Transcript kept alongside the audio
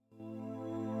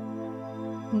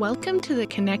Welcome to the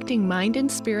Connecting Mind and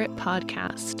Spirit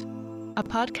podcast, a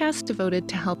podcast devoted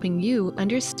to helping you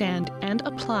understand and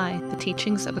apply the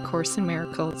teachings of A Course in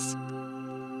Miracles.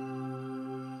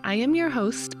 I am your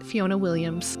host, Fiona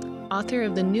Williams, author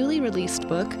of the newly released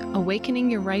book, Awakening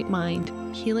Your Right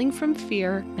Mind, Healing from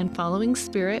Fear and Following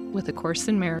Spirit with A Course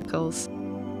in Miracles.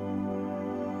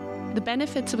 The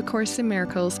benefits of A Course in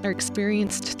Miracles are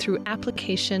experienced through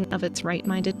application of its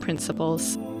right-minded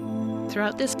principles.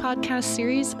 Throughout this podcast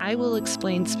series, I will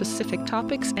explain specific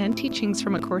topics and teachings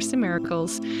from A Course in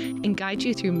Miracles and guide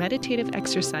you through meditative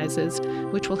exercises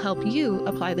which will help you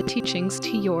apply the teachings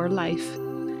to your life.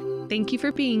 Thank you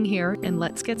for being here, and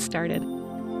let's get started.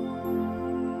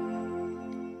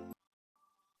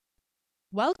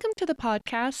 Welcome to the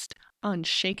podcast on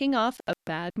shaking off a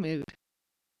bad mood.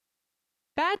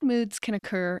 Bad moods can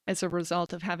occur as a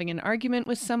result of having an argument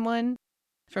with someone,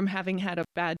 from having had a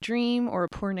bad dream or a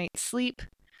poor night's sleep,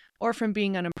 or from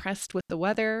being unimpressed with the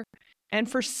weather, and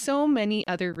for so many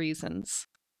other reasons.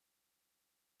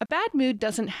 A bad mood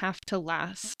doesn't have to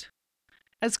last.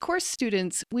 As course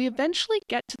students, we eventually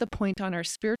get to the point on our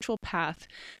spiritual path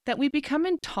that we become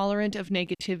intolerant of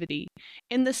negativity,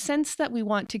 in the sense that we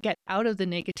want to get out of the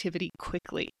negativity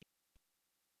quickly.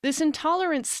 This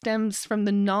intolerance stems from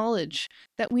the knowledge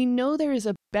that we know there is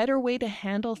a better way to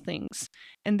handle things,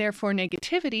 and therefore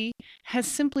negativity has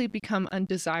simply become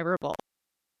undesirable.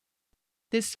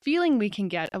 This feeling we can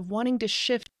get of wanting to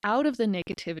shift out of the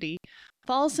negativity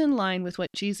falls in line with what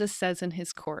Jesus says in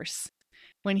his Course,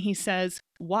 when he says,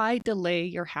 "Why delay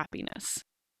your happiness?"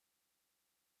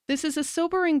 This is a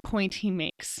sobering point he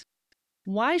makes.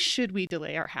 Why should we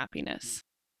delay our happiness?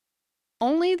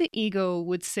 Only the ego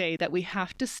would say that we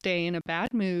have to stay in a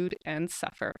bad mood and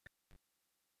suffer.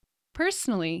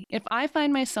 Personally, if I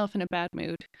find myself in a bad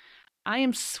mood, I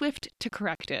am swift to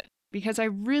correct it because I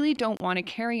really don't want to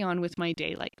carry on with my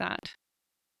day like that.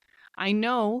 I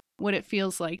know what it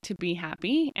feels like to be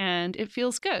happy, and it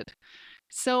feels good.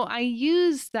 So I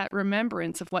use that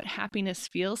remembrance of what happiness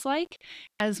feels like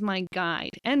as my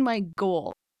guide and my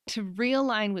goal to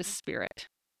realign with spirit.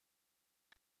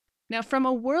 Now, from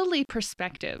a worldly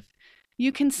perspective,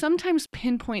 you can sometimes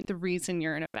pinpoint the reason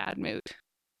you're in a bad mood.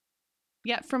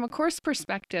 Yet, from a Course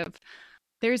perspective,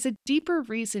 there's a deeper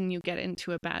reason you get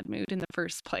into a bad mood in the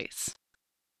first place.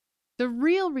 The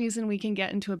real reason we can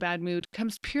get into a bad mood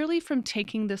comes purely from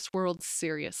taking this world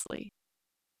seriously.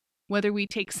 Whether we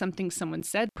take something someone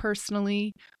said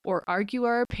personally, or argue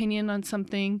our opinion on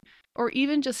something, or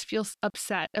even just feel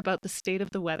upset about the state of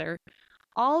the weather,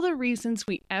 all the reasons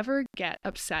we ever get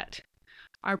upset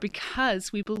are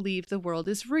because we believe the world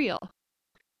is real,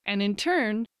 and in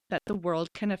turn, that the world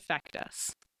can affect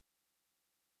us.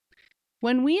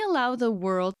 When we allow the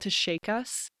world to shake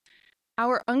us,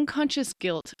 our unconscious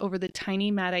guilt over the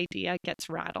tiny mad idea gets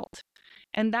rattled,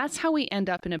 and that's how we end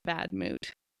up in a bad mood.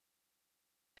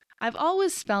 I've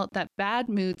always felt that bad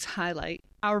moods highlight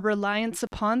our reliance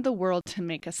upon the world to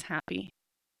make us happy.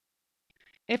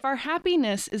 If our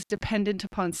happiness is dependent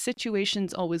upon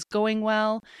situations always going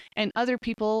well and other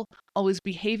people always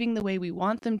behaving the way we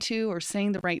want them to or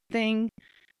saying the right thing,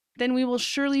 then we will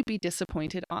surely be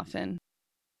disappointed often.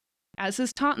 As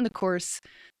is taught in the Course,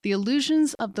 the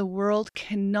illusions of the world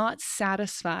cannot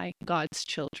satisfy God's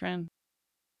children.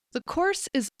 The Course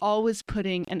is always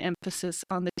putting an emphasis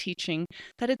on the teaching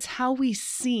that it's how we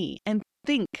see and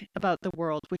think about the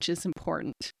world which is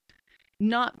important,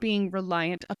 not being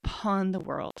reliant upon the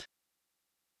world.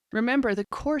 Remember, the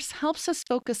Course helps us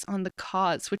focus on the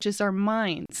cause, which is our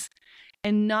minds,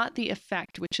 and not the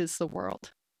effect, which is the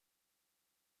world.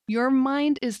 Your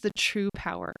mind is the true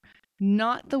power,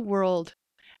 not the world,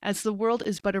 as the world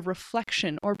is but a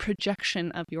reflection or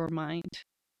projection of your mind.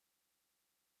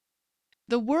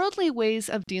 The worldly ways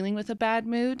of dealing with a bad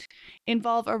mood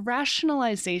involve a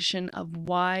rationalization of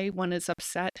why one is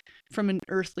upset from an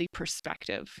earthly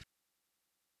perspective.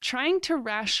 Trying to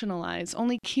rationalize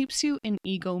only keeps you in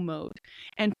ego mode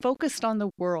and focused on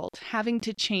the world having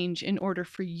to change in order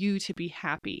for you to be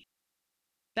happy.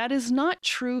 That is not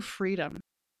true freedom.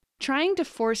 Trying to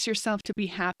force yourself to be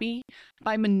happy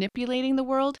by manipulating the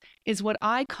world is what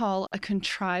I call a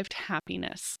contrived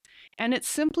happiness, and it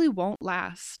simply won't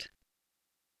last.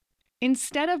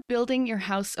 Instead of building your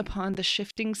house upon the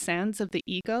shifting sands of the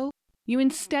ego, you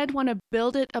instead want to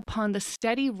build it upon the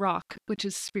steady rock, which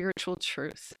is spiritual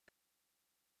truth.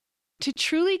 To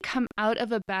truly come out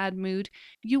of a bad mood,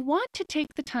 you want to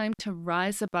take the time to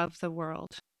rise above the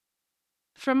world.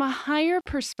 From a higher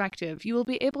perspective, you will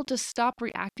be able to stop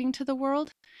reacting to the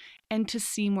world and to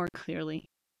see more clearly.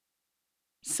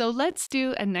 So let's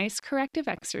do a nice corrective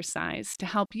exercise to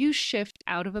help you shift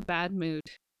out of a bad mood.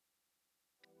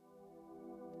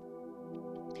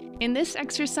 In this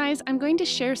exercise, I'm going to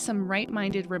share some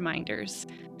right-minded reminders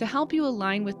to help you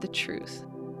align with the truth.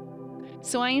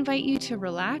 So I invite you to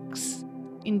relax,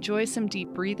 enjoy some deep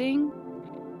breathing,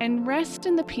 and rest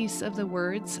in the peace of the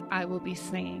words I will be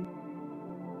saying.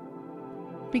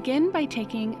 Begin by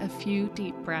taking a few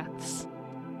deep breaths.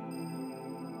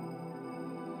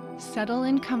 Settle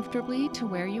in comfortably to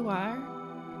where you are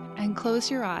and close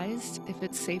your eyes if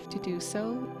it's safe to do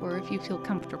so or if you feel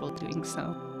comfortable doing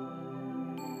so.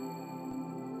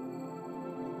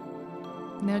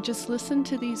 Now just listen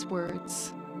to these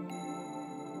words.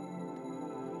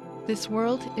 This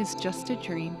world is just a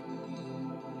dream.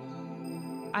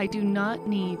 I do not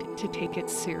need to take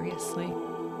it seriously.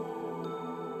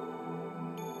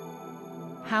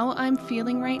 How I'm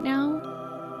feeling right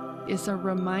now is a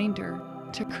reminder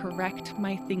to correct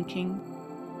my thinking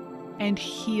and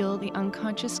heal the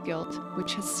unconscious guilt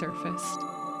which has surfaced.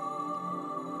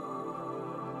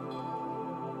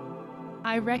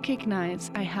 I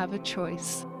recognize I have a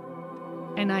choice,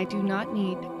 and I do not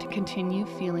need to continue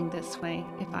feeling this way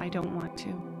if I don't want to.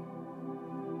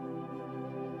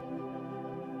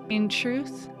 In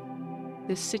truth,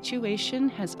 this situation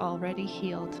has already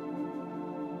healed.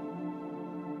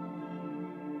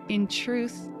 In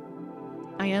truth,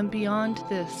 I am beyond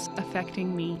this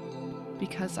affecting me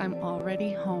because I'm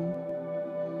already home.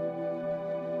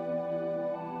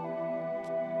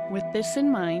 With this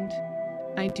in mind,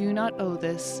 I do not owe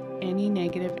this any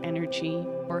negative energy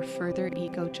or further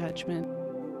ego judgment.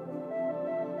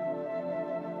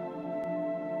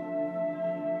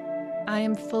 I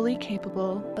am fully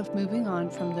capable of moving on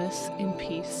from this in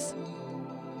peace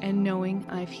and knowing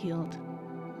I've healed.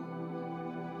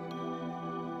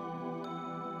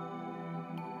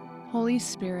 Holy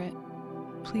Spirit,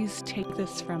 please take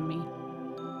this from me.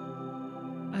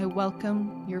 I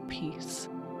welcome your peace.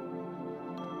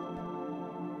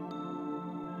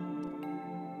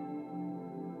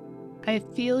 I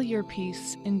feel your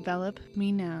peace envelop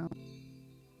me now.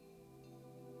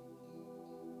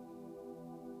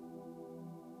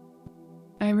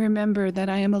 I remember that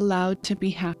I am allowed to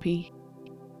be happy.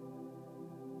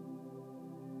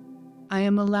 I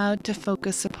am allowed to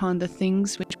focus upon the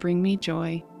things which bring me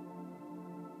joy.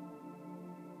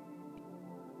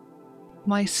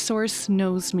 My source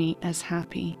knows me as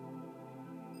happy.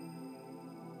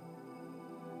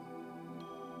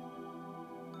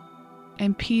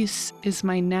 And peace is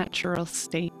my natural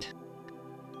state.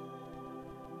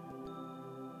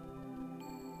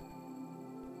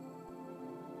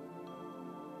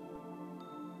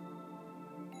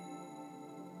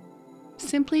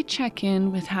 Simply check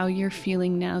in with how you're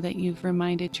feeling now that you've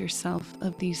reminded yourself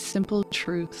of these simple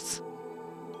truths.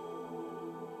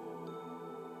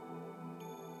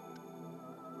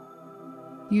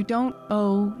 You don't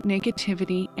owe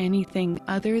negativity anything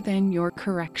other than your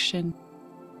correction.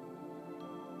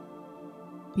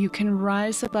 You can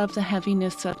rise above the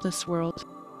heaviness of this world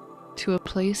to a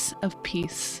place of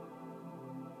peace.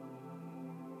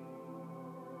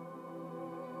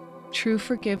 True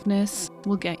forgiveness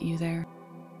will get you there.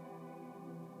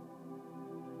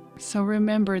 So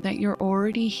remember that you're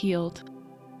already healed.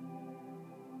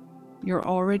 You're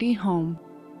already home.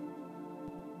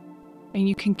 And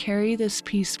you can carry this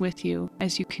peace with you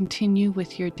as you continue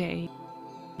with your day.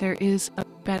 There is a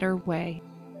better way.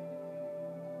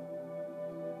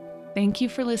 Thank you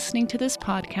for listening to this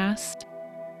podcast.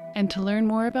 And to learn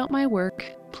more about my work,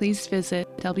 please visit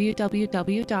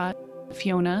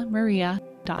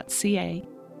www.fionamaria.ca.